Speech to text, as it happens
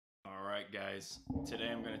Alright guys, today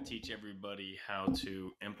I'm going to teach everybody how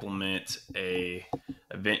to implement a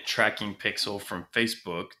event tracking pixel from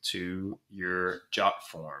Facebook to your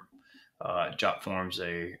JotForm. JotForm's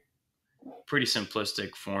a pretty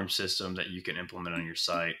simplistic form system that you can implement on your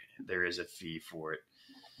site. There is a fee for it.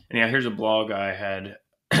 Anyhow, here's a blog I had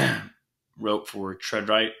wrote for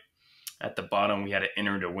TreadRight. At the bottom we had an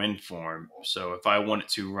enter to win form. So if I wanted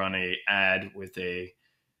to run a ad with a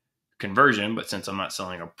conversion, but since I'm not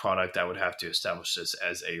selling a product, I would have to establish this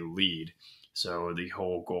as a lead. So the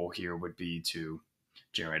whole goal here would be to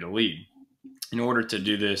generate a lead. In order to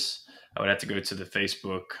do this, I would have to go to the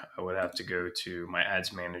Facebook. I would have to go to my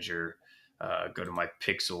ads manager, go to my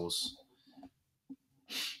pixels.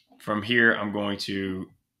 From here, I'm going to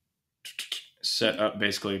set up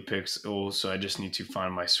basically pixels. So I just need to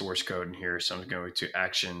find my source code in here. So I'm going to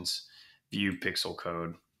actions, view pixel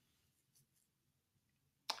code.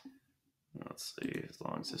 Let's see, as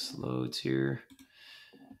long as this loads here.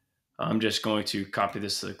 I'm just going to copy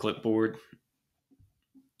this to the clipboard,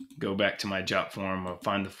 go back to my JotForm, I'll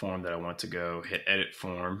find the form that I want to go, hit edit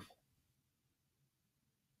form.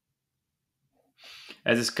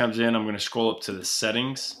 As this comes in, I'm going to scroll up to the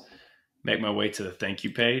settings, make my way to the thank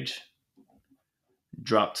you page,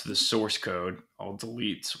 drop to the source code. I'll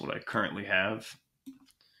delete what I currently have.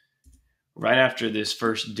 Right after this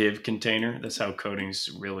first div container, that's how Codings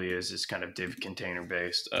really is. It's kind of div container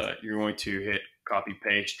based. You're going to hit copy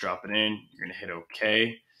paste, drop it in. You're going to hit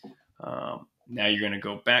OK. Now you're going to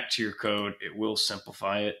go back to your code. It will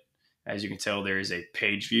simplify it. As you can tell, there is a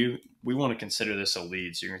page view. We want to consider this a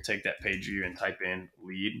lead. So you're going to take that page view and type in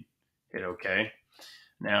lead, hit OK.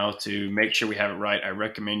 Now to make sure we have it right, I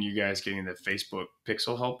recommend you guys getting the Facebook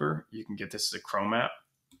Pixel Helper. You can get this as a Chrome app.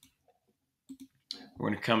 We're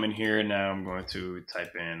going to come in here. Now I'm going to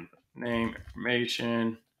type in name,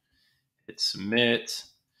 information, hit submit.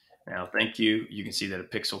 Now, thank you. You can see that a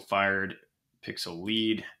pixel fired, pixel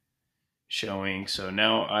lead showing. So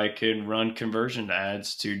now I can run conversion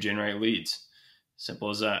ads to generate leads. Simple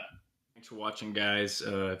as that. Thanks for watching, guys.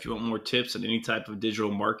 If you want more tips on any type of digital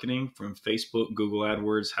marketing from Facebook, Google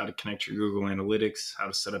AdWords, how to connect your Google Analytics, how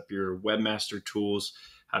to set up your webmaster tools,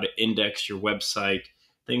 how to index your website,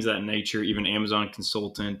 things of that nature, even Amazon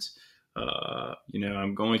consultant.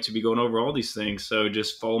 I'm going to be going over all these things. So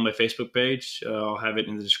just follow my Facebook page. I'll have it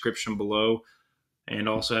in the description below and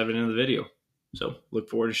also have it in the video. So look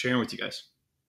forward to sharing with you guys.